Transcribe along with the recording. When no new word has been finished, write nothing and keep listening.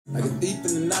Deep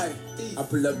in the night, I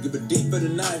pull up, give it deep in the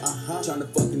night.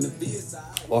 Tryna fuck in the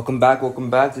BS. Welcome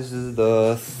back. This is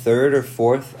the third or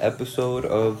fourth episode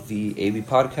of the AB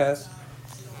podcast.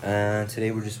 And today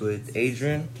we're just with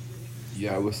Adrian.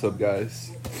 Yeah, what's up,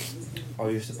 guys? Oh,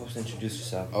 you're supposed to introduce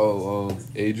yourself.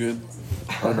 Adrian.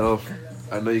 I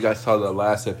know you guys saw the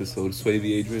last episode,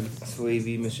 Swavy Adrian.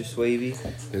 Swavy, Mr. Swavy.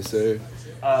 Yes, sir.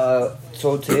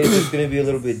 So today's just going to be a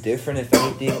little bit different, if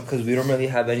anything, because we don't really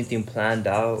have anything planned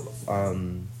out.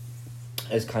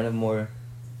 It's kind of more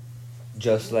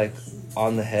just like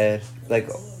on the head. Like,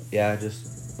 yeah,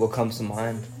 just what comes to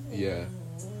mind. Yeah.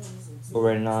 But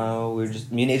right now,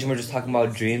 me and Adrian were just talking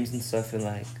about dreams and stuff and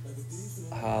like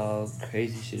how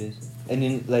crazy shit is. And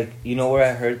then, like, you know where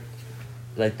I heard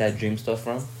like that dream stuff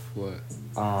from? What?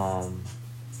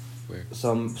 Where?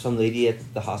 Some lady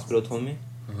at the hospital told me.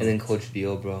 And then Coach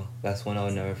Dio, bro. That's one I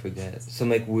would never forget. Some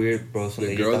like weird, bro. Some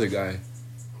the lady girl or the guy?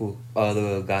 Who?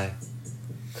 The guy.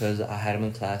 Cause I had him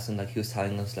in class and like he was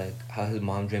telling us like how his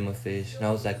mom dreamed of fish, and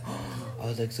I was like,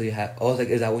 so you had? I was like,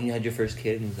 is that when you had your first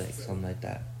kid? And he's like, something like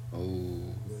that. Oh.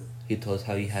 He told us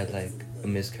how he had like a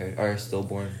miscarriage or a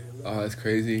stillborn. Oh, that's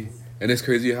crazy. And it's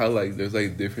crazy how like there's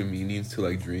like different meanings to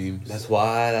like dreams. That's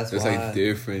why. It's like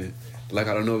different. Like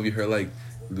I don't know if you heard like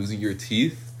losing your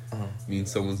teeth means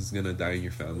someone's gonna die in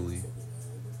your family.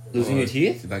 Losing your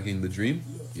teeth? Like in the dream?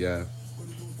 Yeah.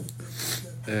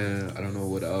 And I don't know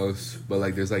what else, but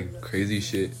like there's like crazy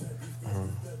shit.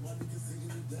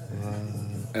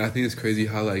 And I think it's crazy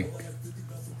how like,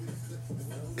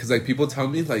 cause like people tell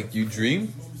me like you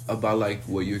dream about like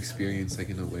what you experience like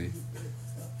in a way.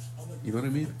 You know what I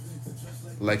mean?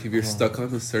 Like if you're stuck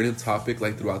on a certain topic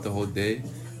like throughout the whole day,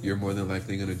 you're more than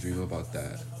likely gonna dream about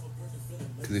that.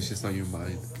 Cause it's just on your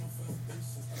mind.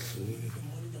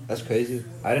 That's crazy.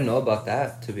 I didn't know about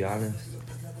that, to be honest.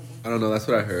 I don't know. That's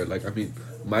what I heard. Like, I mean,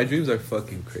 my dreams are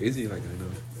fucking crazy. Like, I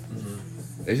know.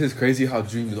 It's just crazy how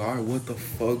dreams are. What the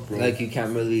fuck, bro? Like, you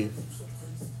can't really...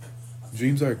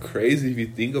 Dreams are crazy if you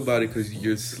think about it because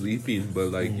you're sleeping,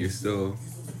 but, like, you're still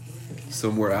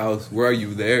somewhere else. Where are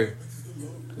you there?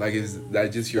 Like, is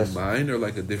that just your mind or,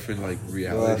 like, a different, like,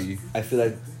 reality? Well, I feel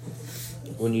like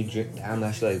when you drink... Damn,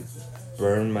 that should, like,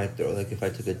 burn my throat. Like, if I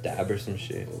took a dab or some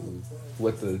shit.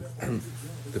 What, the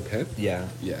pen? Yeah.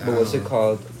 Yeah. But what's it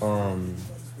called?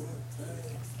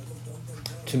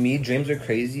 To me, dreams are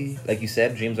crazy. Like you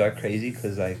said, dreams are crazy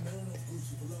because, like...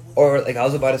 Or, like, I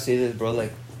was about to say this, bro.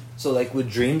 Like, so, like,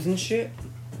 with dreams and shit...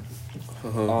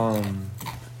 Or,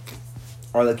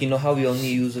 like, you know how we only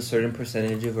use a certain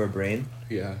percentage of our brain?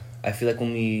 Yeah. I feel like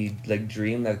when we, like,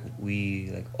 dream, like,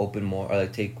 we, like, open more... Or,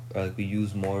 like, we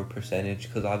use more percentage.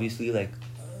 Because, obviously, like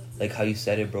how you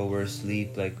said it, bro, we're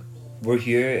asleep, like... We're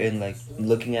here and, like,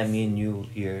 looking at me and you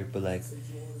here, but, like,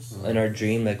 in our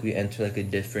dream, like, we enter, like, a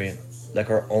different,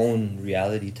 like, our own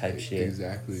reality type shit.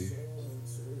 Exactly.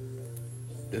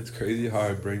 It's crazy how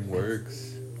our brain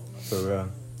works. For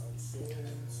real.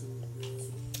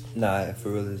 Nah, for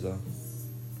real is though.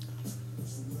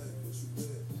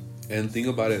 And think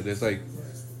about it, there's, like,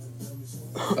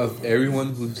 of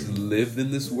everyone who's lived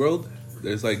in this world,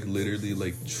 there's, like, literally,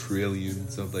 like,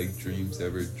 trillions of, like, dreams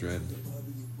ever dreamt.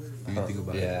 You think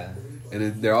about it. Yeah.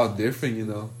 And they're all different, you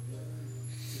know.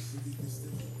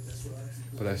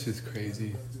 But that's just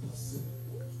crazy.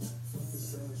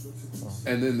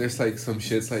 And then there's like some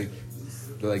shits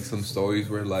like some stories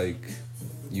where like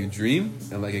you dream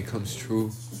and like it comes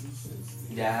true.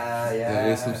 Yeah.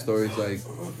 There's some stories like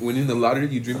winning the lottery,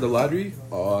 you dream the lottery,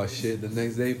 oh shit, the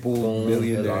next day, boom,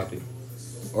 millionaire.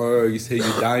 Or you say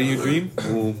you die in your dream,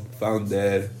 boom, found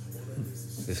dead.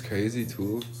 It's crazy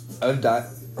too. I've died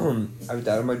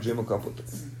in my dream a couple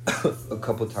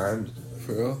times.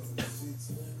 For real?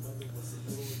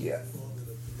 Yeah.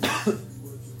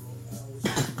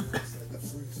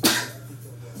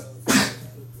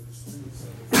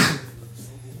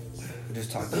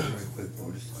 Just talk to me real quick,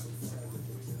 bro.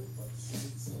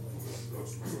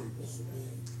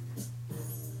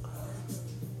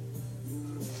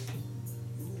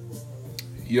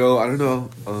 Yo, I don't know,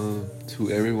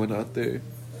 to everyone out there,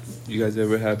 you guys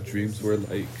ever have dreams where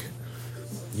like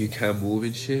you can't move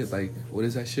and shit? Like, what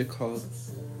is that shit called?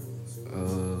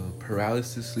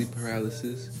 Paralysis, sleep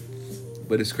paralysis.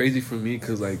 But it's crazy for me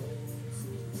because like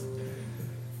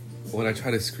when I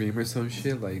try to scream or some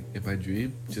shit, like in my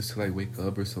dream, just to like wake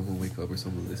up or someone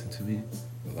listen to me,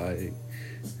 like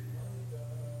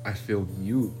I feel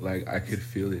mute. Like I could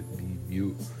feel it be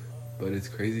mute. But it's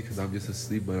crazy because I'm just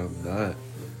asleep, but I'm not.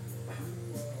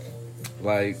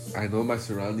 Like, I know my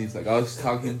surroundings. Like, I was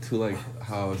talking to, like,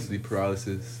 how sleep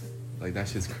paralysis, like, that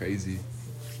shit's crazy.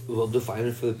 Well, define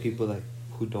it for the people, like,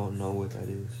 who don't know what that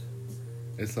is.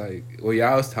 It's like, well,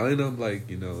 yeah, I was telling them, like,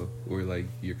 you know, we're like,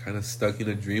 you're kind of stuck in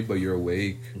a dream, but you're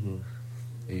awake, and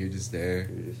you're just there.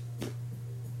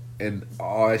 And,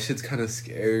 oh, that shit's kind of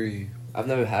scary. I've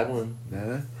never had one.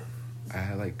 Nah, I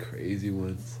had, like, crazy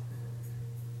ones.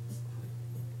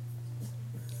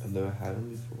 I've never had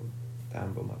them before.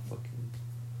 Damn, bro, my fucking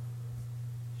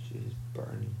shit is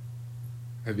burning.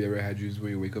 Have you ever had dreams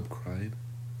where you wake up crying?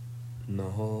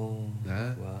 No.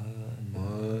 Nah? What? No.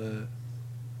 What?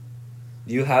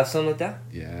 You have something like that?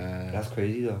 Yeah. That's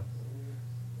crazy, though.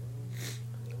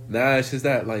 Nah, it's just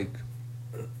that, like,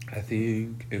 I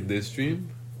think in this dream,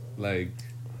 like,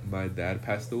 my dad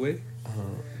passed away,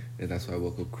 and that's why I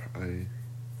woke up crying.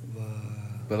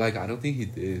 But, like, I don't think he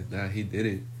did. Nah, he did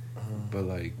it. But,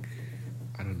 like,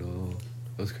 I don't know.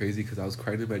 It was crazy because I was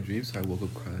crying in my dreams, so I woke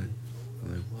up crying.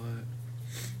 I'm like, what?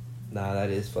 Nah, that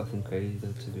is fucking crazy,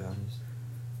 though, to be honest.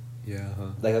 Yeah,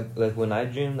 huh? Like when I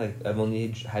dream, like, I've only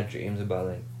had dreams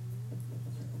about,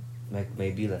 like,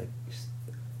 maybe, like,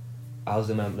 I was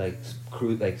in my, like,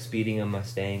 speeding in my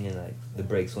Mustang, and, like, the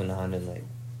brakes went on, and, like,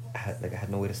 I had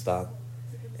no way to stop.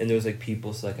 And there was, like,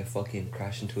 people, so, like, I fucking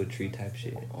crashed into a tree type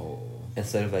shit. Oh.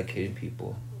 Instead of, like, hitting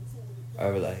people.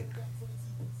 Or, like,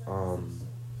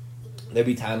 there'd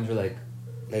be times where,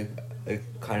 like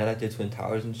kind of like the Twin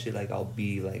Towers and shit, like, I'll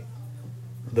be, like,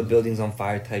 the building's on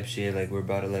fire type shit, like, we're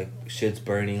about to, like, shit's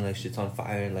burning, like, shit's on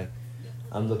fire, and, like,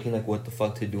 I'm looking, like, what the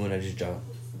fuck to do, and I just jump.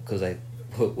 Because, like,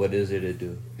 what is there to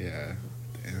do? Yeah.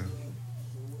 Damn.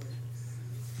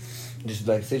 Just,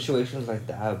 like, situations like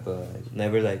that, but, like,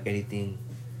 never, like, anything,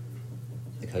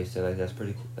 like how you said, like, that's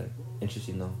pretty, like,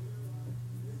 interesting, though.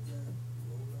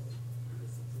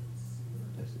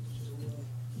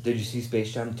 Did you see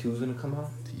Space Jam 2's gonna come out?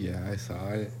 Yeah, I saw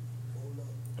it.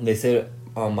 They said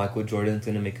Michael Jordan's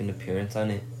gonna make an appearance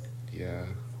on it. Yeah.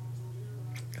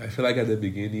 I feel like at the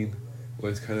beginning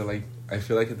was kind of like, like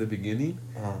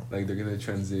they're gonna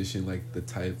transition, like, the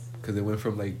type, because it went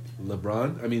from, like,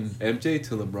 MJ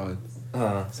to LeBron.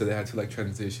 So they had to, like,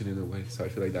 transition in a way. So I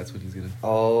feel like that's what he's gonna.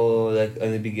 Oh, like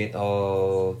in the beginning.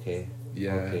 Oh, okay.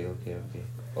 Yeah.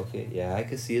 Okay. Yeah, I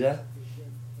could see that.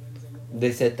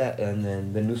 They said that, and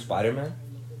then the new Spider-Man.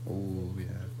 Oh yeah.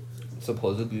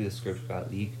 Supposedly the script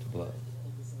got leaked, but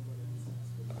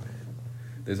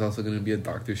There's also gonna be a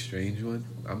Doctor Strange one.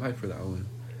 I'm hyped for that one.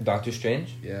 Doctor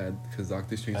Strange. Yeah, because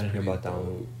Doctor Strange. I didn't hear about that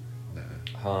one.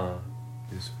 Huh.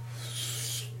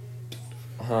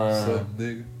 Some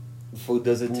nigga. Food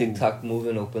does a Ooh. TikTok move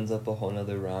and opens up a whole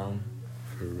nother round.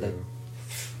 For real.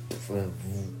 Like,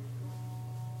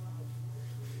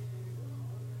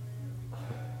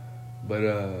 But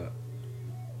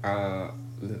I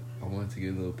wanted to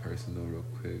get a little personal real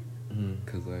quick,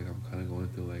 cause like I'm kind of going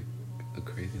through like a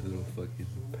crazy little fucking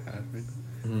path right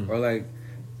now, or like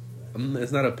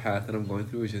it's not a path that I'm going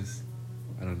through. It's just,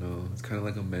 I don't know. It's kind of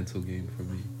like a mental game for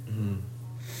me.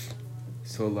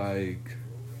 So like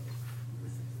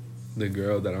the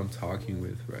girl that I'm talking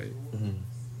with, right,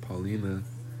 Paulina.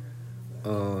 I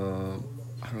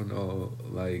don't know.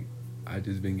 Like I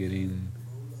just been getting.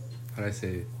 How'd I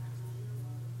say it?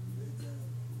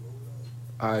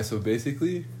 Alright, so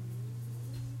basically,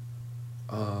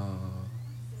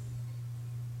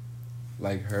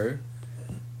 like her,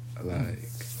 like,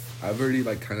 I've already,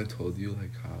 like, kind of told you,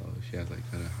 like, how she has, like,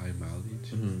 kind of high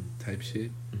mileage type shit.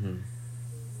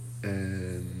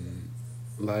 And,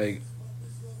 like,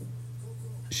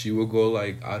 she will go,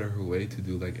 like, out of her way to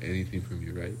do, like, anything for me,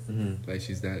 right? Like,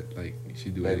 she's that, like, she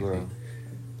do anything. Girl.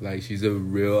 Like, she's a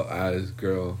real-ass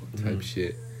girl type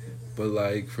shit. But,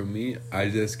 like, for me, I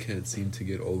just can't seem to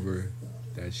get over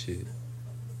that shit.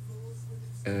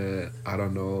 And I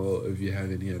don't know if you have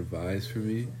any advice for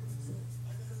me.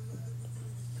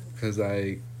 Because,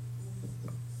 like,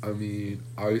 I mean,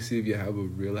 obviously, if you have a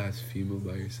real-ass female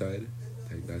by your side,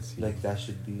 like, that's... Like, that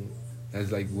should be...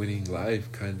 That's, like, winning life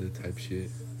kind of type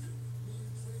shit.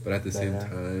 But at the same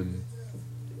time...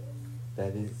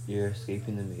 That is... You're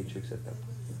escaping the Matrix at that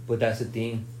point. But that's the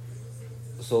thing.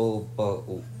 So, but...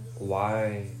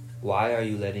 Why are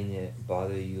you letting it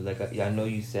bother you? Like, I know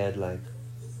you said, like,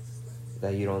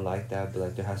 that you don't like that, but,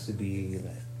 like, there has to be,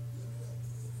 like,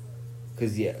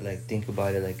 because, yeah, like, think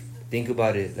about it,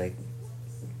 like,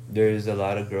 there's a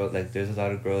lot of girls, there's a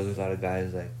lot of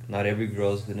guys, like, not every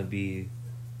girl's gonna be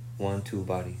 1-2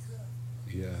 body.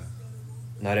 Yeah.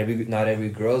 Not every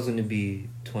girl's gonna be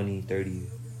 20, 30.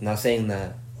 Not saying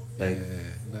that, like...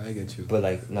 Yeah, no, I get you. But,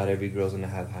 like, not every girl's gonna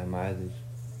have high mileage.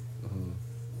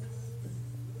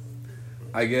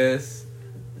 I guess,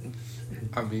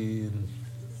 I mean,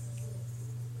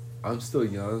 I'm still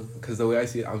young, because the way I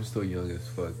see it, I'm still young as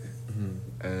fuck.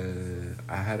 And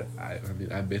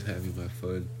I've been having my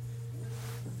fun.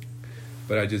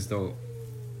 But I just don't.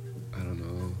 I don't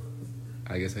know.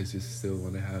 I guess I just still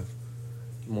want to have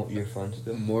More your fun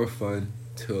still. more fun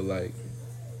till like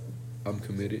I'm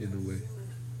committed in a way.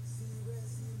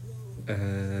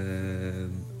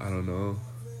 And I don't know.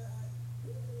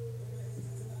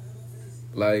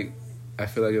 Like, I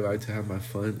feel like if I like to have my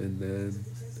fun and then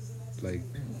like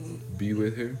be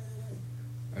with her,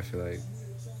 I feel like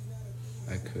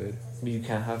I could. But you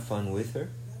can't have fun with her.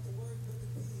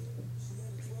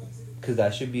 Cause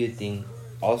that should be a thing,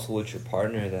 also with your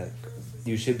partner, that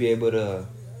you should be able to.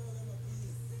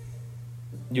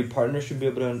 Your partner should be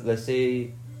able to. Let's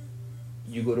say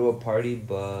you go to a party,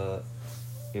 but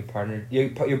your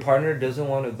partner doesn't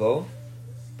want to go,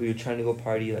 but you're trying to go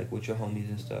party like with your homies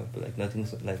and stuff. But like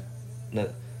nothing's like, no.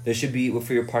 There should be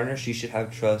for your partner. She should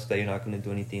have trust that you're not gonna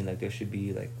do anything. Like there should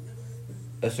be like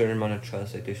a certain amount of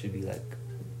trust. Like there should be like.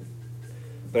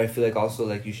 But I feel like also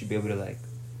like you should be able to like.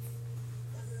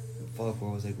 Fuck,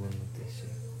 where was I going with this shit?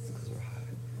 It's because we're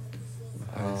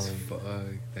high. As fuck.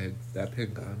 That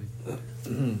pen got me.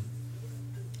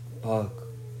 Fuck.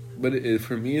 But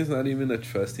for me, it's not even a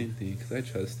trusting thing, because I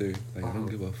trust her. Like, I don't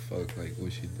give a fuck, like,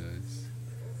 what she does.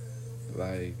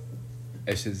 Like,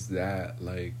 it's just that,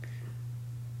 like,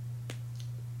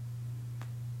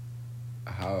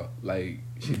 how, like,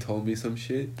 she told me some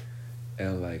shit,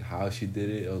 and, like, how she did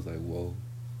it, I was like, whoa.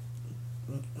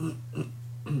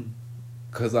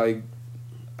 Because, like,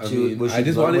 I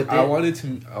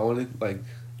wanted, like,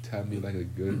 to have me, like, a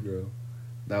good girl.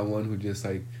 Not one who just,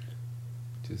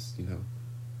 you know,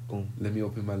 boom, let me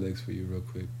open my legs for you real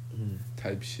quick,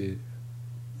 type shit.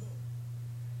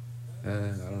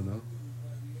 And I don't know.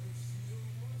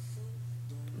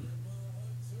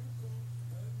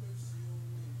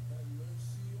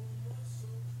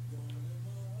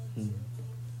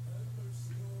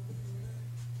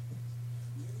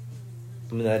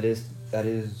 I mean, that is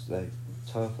like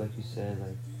tough, like you said.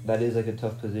 Like that is like a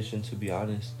tough position, to be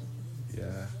honest.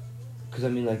 Yeah. Cause I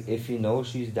mean, like if you know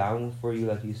she's down for you,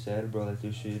 like you said, bro, like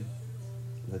there shouldn't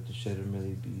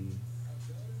really be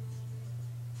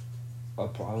a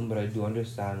problem. But I do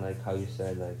understand, like how you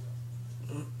said, like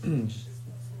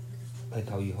like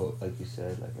how you hope, like you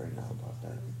said, like right now about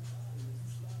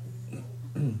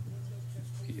that.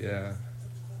 Yeah.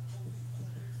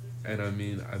 And I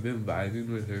mean, I've been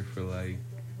vibing with her for like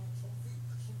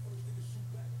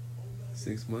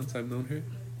 6 months. I've known her.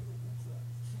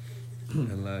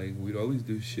 And like, we'd always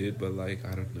do shit, but like,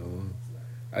 I don't know.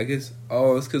 I guess,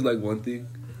 it's cause like one thing,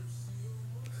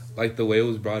 like the way it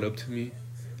was brought up to me,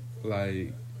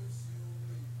 like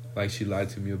she lied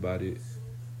to me about it.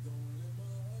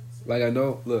 Like I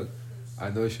know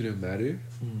it shouldn't matter,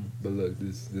 but look,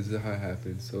 this is how it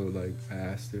happened. So like, I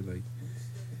asked her, like,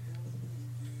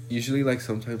 usually like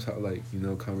sometimes how like, you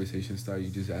know, conversations start, you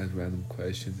just ask random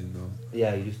questions, you know.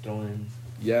 Yeah, you just throw in.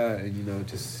 Yeah, and you know,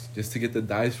 just to get the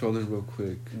dice rolling real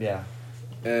quick. Yeah.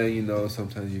 And you know,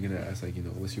 sometimes you're gonna ask like, you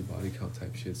know, what's your body count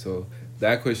type shit. So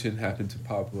that question happened to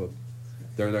pop up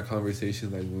during our conversation,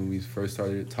 like when we first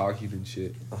started talking and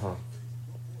shit.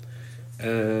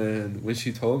 And when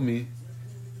she told me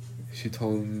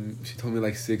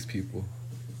like 6 people,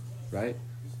 right?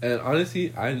 And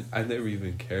honestly, I never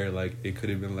even cared. Like it could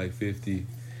have been like 50. You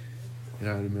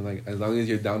know what I mean? Like as long as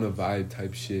you're down to vibe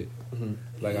type shit.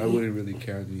 Like I wouldn't really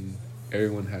care. I mean,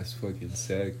 everyone has fucking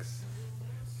sex.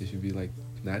 It should be like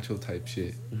natural type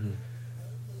shit.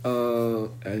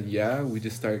 And yeah, we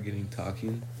just started getting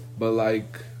talking. But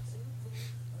like,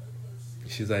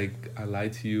 she's like, I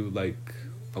lied to you like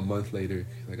a month later.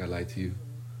 She's like, I lied to you.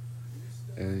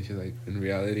 And she's like, in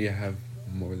reality, I have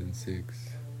more than 6.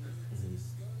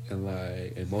 And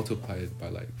like, it multiplied by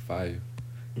like 5.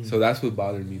 So that's what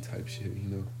bothered me type shit, you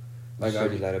know? Like I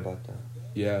lied about that.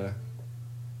 Yeah.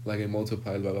 Like it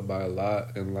multiplied by a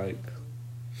lot, and like,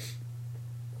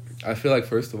 I feel like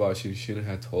first of all, she shouldn't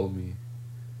have told me.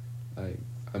 Like,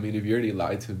 I mean, if you already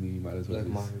lied to me, you might as well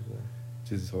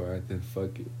just alright, then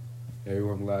fuck it.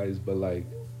 Everyone lies, but like.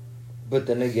 But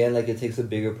then again, like it takes a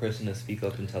bigger person to speak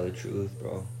up and tell the truth,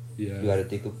 bro. Yeah. You gotta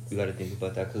think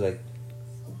about that, cause like,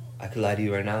 I could lie to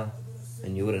you right now,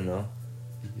 and you wouldn't know.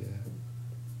 Yeah.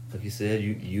 Like you said,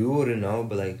 you wouldn't know,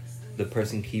 but like the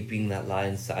person keeping that lie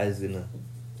inside is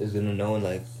gonna know, and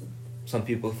like some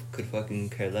people could fucking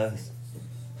care less.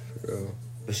 For real.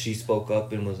 But she spoke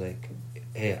up and was like,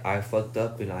 "Hey, I fucked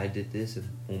up and I did this," and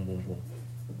boom, boom, boom.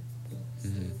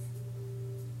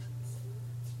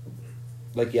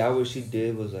 Like, yeah, what she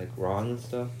did was like wrong and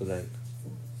stuff, but like,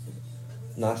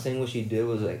 not saying what she did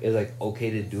was like, it's like okay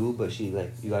to do, but she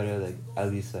like, you gotta like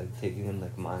at least like take it in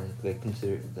like mind, like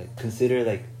consider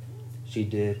like she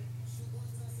did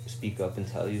speak up and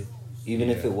tell you. Even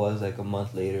if Yeah. it was like a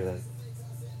month later,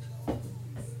 like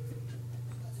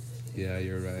Yeah,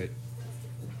 you're right.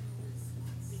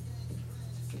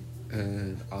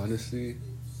 And honestly,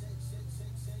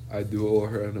 I do owe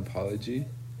her an apology,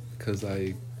 cause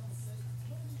like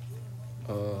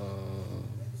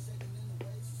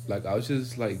I was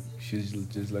just like she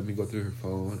just let me go through her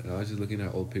phone, and I was just looking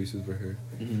at old pictures for her,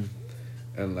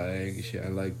 and like she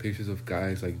had like pictures of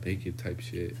guys like naked type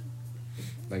shit,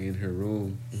 like in her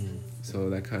room. So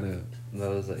that kind of that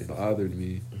was like, bothered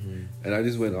me, and I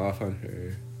just went off on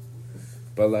her.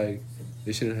 But like,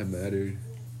 it shouldn't have mattered,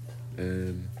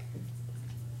 and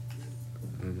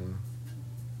I don't know.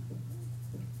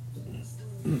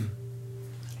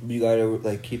 you gotta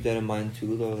like keep that in mind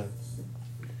too, though. Like,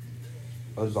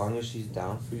 as long as she's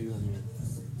down for you, I mean,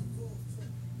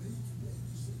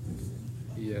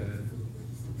 Yeah.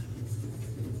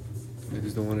 I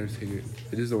just don't want her to take her.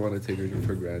 I just don't want to take her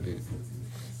for granted.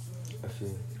 I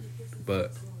feel.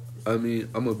 But, I mean,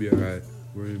 I'm gonna be alright.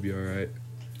 We're gonna be alright.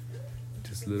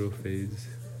 Just little phase.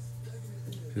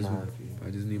 Just, Nah, I feel. I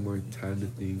just need more time to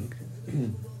think.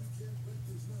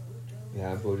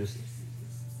 Yeah, bro, just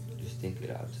think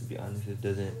it out. To be honest, it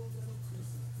doesn't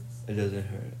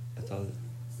hurt. That's all.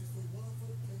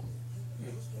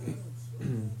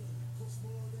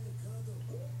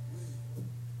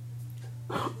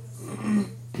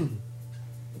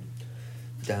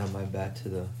 Down my bad to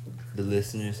the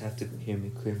listeners have to hear me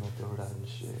clear my throat out and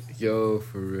shit. Yo,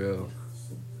 for real.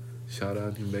 Shout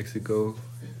out New Mexico.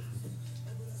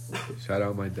 Shout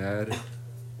out my dad.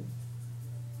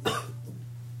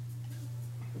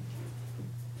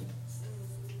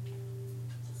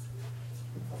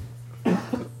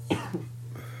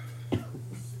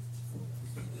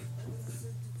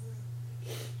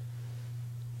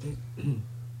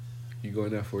 You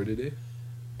going at 4 today?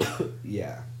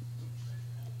 Yeah.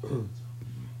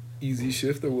 Easy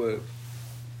shift or what?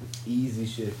 Easy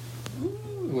shit.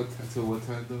 What time? So what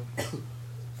time though?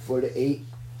 4 to 8.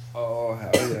 Oh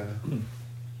hell yeah!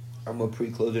 I'm a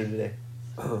pre-closer today.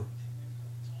 I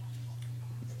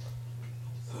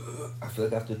feel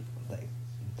like I have to like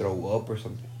throw up or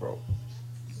something, bro.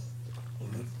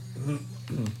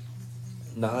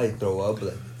 Not like throw up,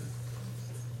 but like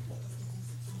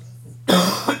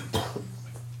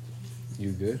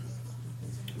You good?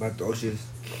 my throat's just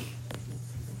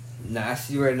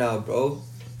nasty right now, bro.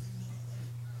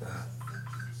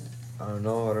 I don't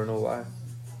know why.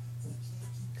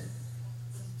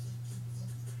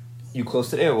 You close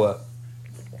today or what?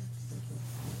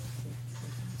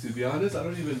 To be honest, I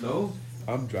don't even know.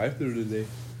 I'm drive-through today.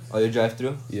 Oh, you drive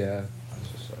through? Yeah,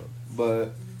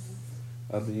 but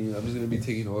I mean, I'm just gonna be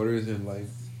taking orders, and like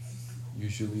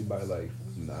usually by like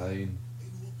 9,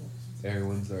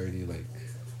 everyone's already like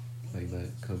not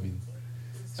coming.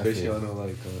 Especially feel. on a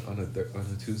like on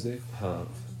a Tuesday. Huh.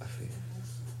 I feel.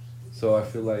 So I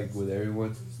feel like with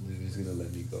everyone, they're just gonna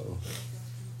let me go.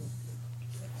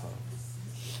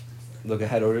 Look, I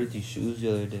had ordered these shoes the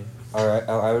other day. Alright,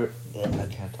 I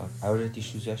can't talk. I ordered these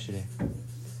shoes yesterday.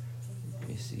 Let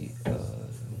me see.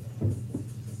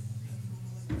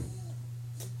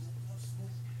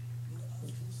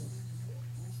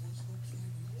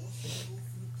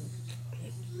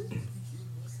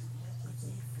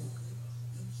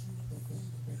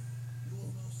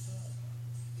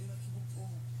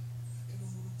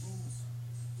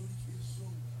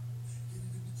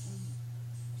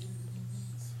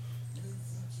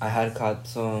 I had caught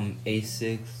some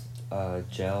Asics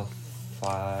Gel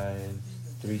 5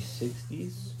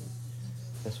 360s.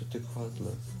 That's what they're called.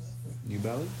 Look, New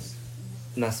Balance,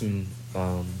 not some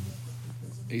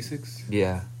Asics.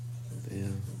 yeah.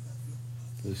 Damn,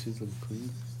 those shits look clean.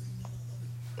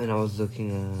 And I was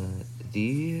looking at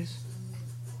these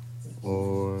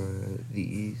or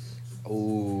these.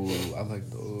 Oh, I like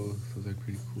those. Those are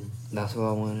pretty cool. That's what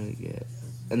I wanted to get.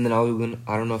 And then I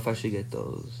don't know if I should get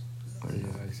those or Yeah,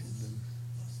 not. I seen those.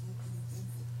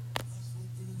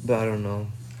 But I don't know.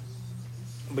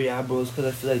 But yeah, bro, it's because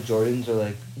I feel like Jordans are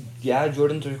like, yeah,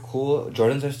 Jordans are cool.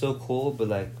 Jordans are still cool, but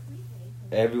like,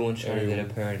 everyone's trying to get a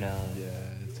pair now. Yeah,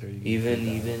 it's very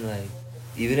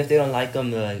Even if they don't like them,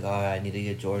 they're like, oh, I need to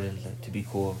get Jordans like to be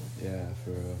cool. Yeah,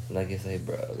 for real. Like it's like,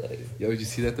 bro, like. Yo, did you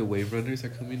see that the Wave Runners are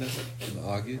coming out in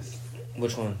August?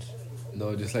 Which ones?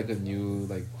 No, just like a new,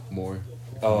 like, more.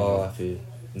 Oh, I feel.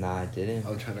 Nah, I didn't.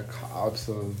 I'm trying to cop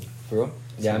some. For real?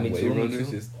 Yeah, some me Wave too. Me Runners,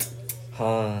 too. just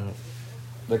Huh.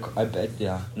 Like I bet,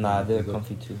 yeah. Nah, they're They're-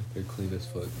 comfy too. they're clean as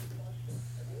fuck.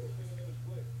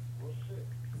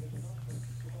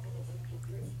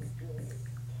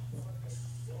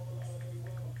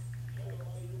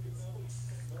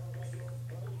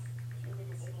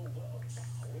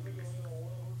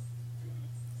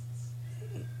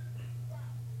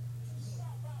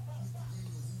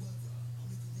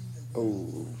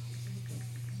 Oh.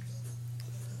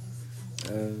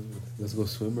 Let's go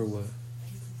swim or what?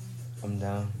 I'm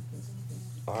down.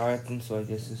 Alright, then, so I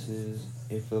guess this is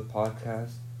it for the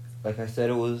podcast. Like I said,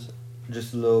 it was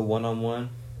just a little one-on-one.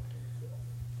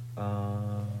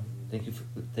 Thank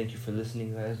you for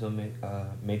listening, guys. Don't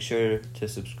make sure to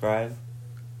subscribe,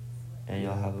 and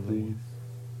y'all have a good one.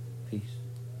 Peace.